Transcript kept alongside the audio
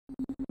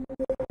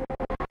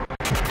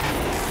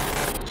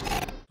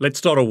let's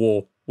start a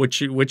war.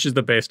 Which is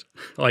the best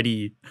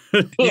IDE?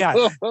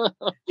 Yeah,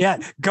 yeah,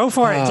 go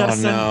for it,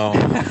 Justin. No.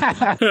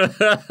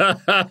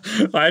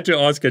 I had to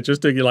ask it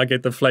just to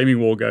get the flaming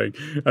war going.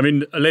 I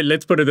mean,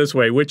 let's put it this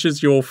way: which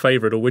is your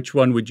favorite, or which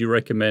one would you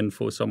recommend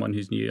for someone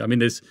who's new? I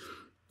mean, it's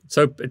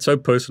so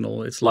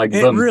personal. It's like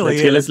it Vim. really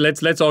is.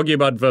 Let's argue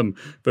about Vim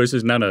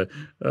versus Nano.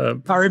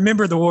 I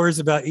remember the wars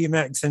about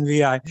Emacs and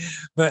VI,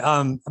 but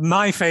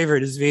my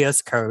favorite is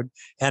VS Code.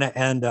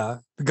 And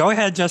go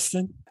ahead,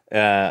 Justin.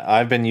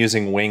 I've been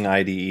using Wing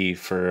IDE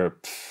for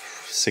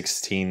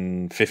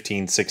 15,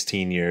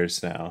 16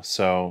 years now.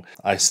 So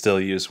I still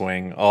use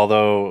Wing,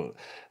 although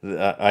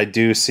I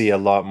do see a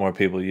lot more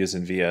people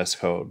using VS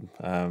Code.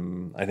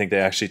 I think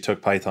they actually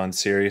took Python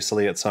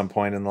seriously at some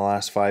point in the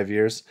last 5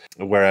 years,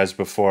 whereas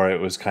before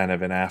it was kind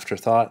of an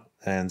afterthought.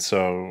 And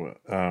so,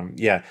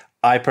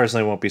 I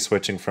personally won't be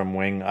switching from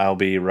Wing. I'll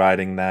be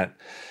riding that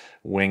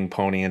Wing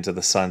pony into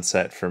the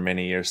sunset for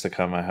many years to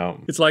come, I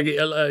hope. It's like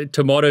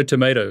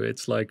tomato.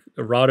 It's like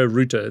a router.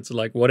 It's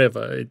like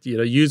whatever.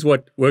 Use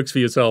what works for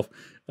yourself.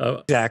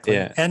 Exactly.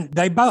 Yeah. And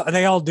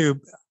they all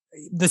do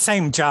the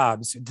same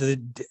jobs, the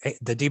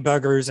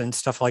debuggers and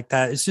stuff like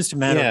that. It's just a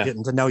matter of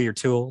getting to know your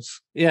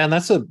tools. Yeah, and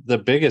that's the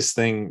biggest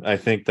thing I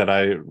think that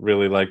I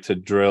really like to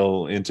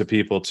drill into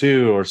people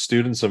too, or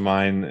students of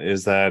mine,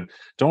 is that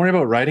don't worry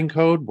about writing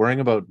code, worrying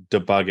about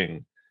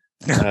debugging.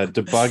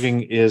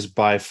 Debugging is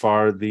by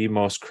far the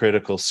most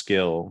critical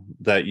skill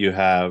that you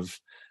have,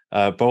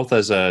 both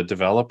as a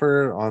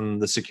developer on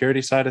the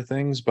security side of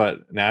things, but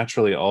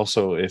naturally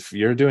also if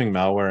you're doing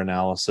malware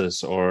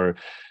analysis or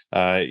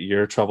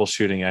you're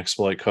troubleshooting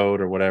exploit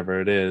code or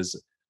whatever it is,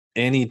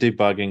 any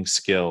debugging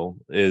skill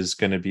is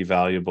going to be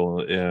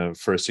valuable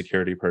for a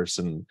security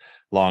person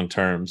long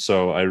term.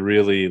 So I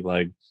really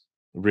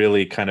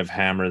kind of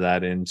hammer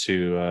that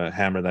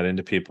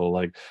into people.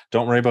 Like,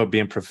 don't worry about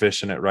being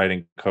proficient at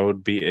writing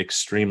code, be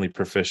extremely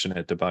proficient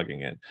at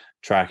debugging it,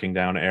 tracking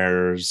down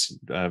errors,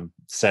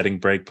 setting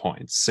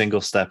breakpoints,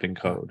 single stepping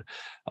code.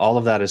 All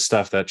of that is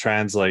stuff that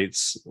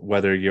translates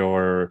whether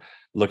you're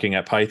looking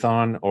at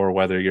Python or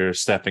whether you're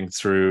stepping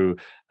through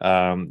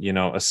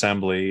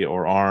assembly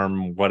or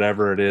ARM,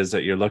 whatever it is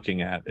that you're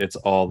looking at. It's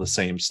all the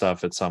same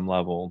stuff at some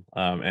level,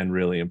 and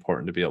really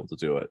important to be able to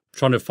do it.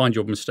 Trying to find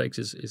your mistakes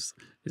is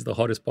the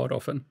hardest part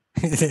often.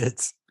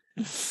 It's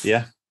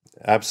yeah,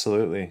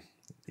 absolutely.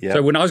 Yeah.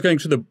 So when I was going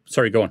through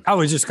sorry, go on. I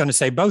was just going to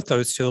say both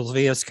those tools,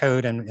 VS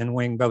Code and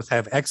Wing, both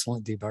have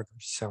excellent debuggers.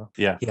 So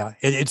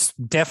it's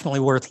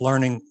definitely worth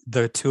learning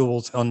the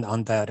tools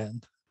on that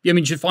end. Yeah, I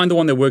mean, you should find the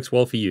one that works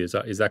well for you. Is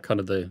that kind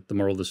of the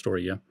moral of the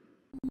story? Yeah.